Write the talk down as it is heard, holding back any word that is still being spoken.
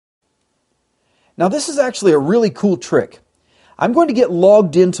Now this is actually a really cool trick. I'm going to get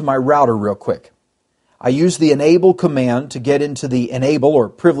logged into my router real quick. I use the enable command to get into the enable or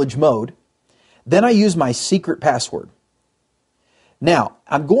privilege mode. Then I use my secret password. Now,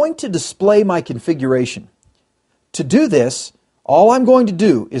 I'm going to display my configuration. To do this, all I'm going to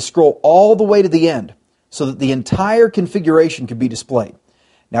do is scroll all the way to the end so that the entire configuration can be displayed.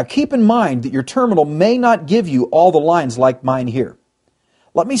 Now keep in mind that your terminal may not give you all the lines like mine here.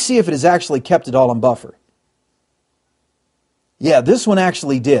 Let me see if it has actually kept it all in buffer. Yeah, this one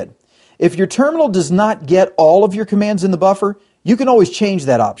actually did. If your terminal does not get all of your commands in the buffer, you can always change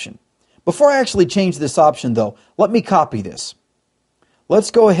that option. Before I actually change this option though, let me copy this.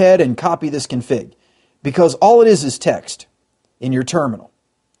 Let's go ahead and copy this config, because all it is text in your terminal.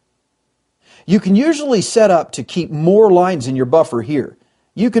 You can usually set up to keep more lines in your buffer here.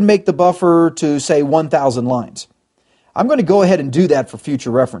 You can make the buffer to say 1,000 lines. I'm going to go ahead and do that for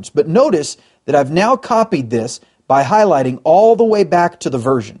future reference, but notice that I've now copied this by highlighting all the way back to the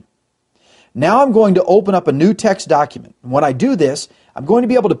version. Now I'm going to open up a new text document. And when I do this, I'm going to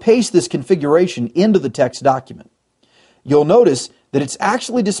be able to paste this configuration into the text document. You'll notice that it's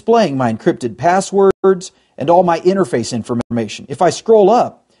actually displaying my encrypted passwords and all my interface information. If I scroll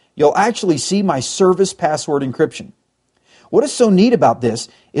up, you'll actually see my service password encryption. What is so neat about this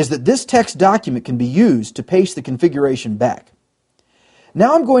is that this text document can be used to paste the configuration back.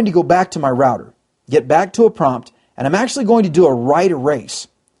 Now I'm going to go back to my router, get back to a prompt, and I'm actually going to do a write erase.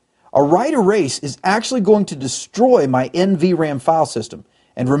 A write erase is actually going to destroy my NVRAM file system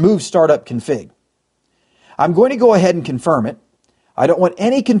and remove startup config. I'm going to go ahead and confirm it. I don't want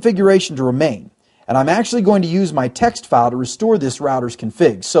any configuration to remain, and I'm actually going to use my text file to restore this router's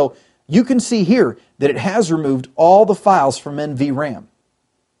config. So you can see here that it has removed all the files from NVRAM.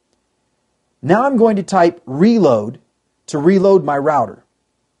 Now I'm going to type reload to reload my router.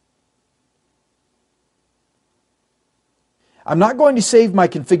 I'm not going to save my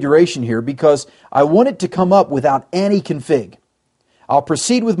configuration here because I want it to come up without any config. I'll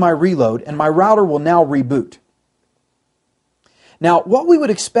proceed with my reload and my router will now reboot. Now, what we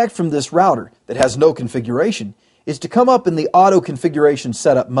would expect from this router that has no configuration is to come up in the auto configuration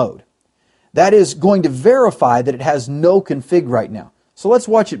setup mode. That is going to verify that it has no config right now. So let's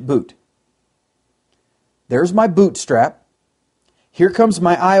watch it boot. There's my bootstrap. Here comes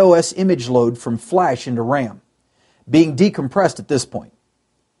my iOS image load from flash into RAM, being decompressed at this point.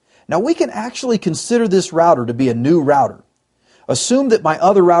 Now we can actually consider this router to be a new router. Assume that my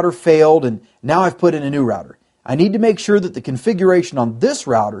other router failed and now I've put in a new router. I need to make sure that the configuration on this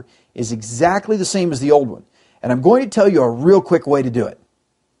router is exactly the same as the old one. And I'm going to tell you a real quick way to do it.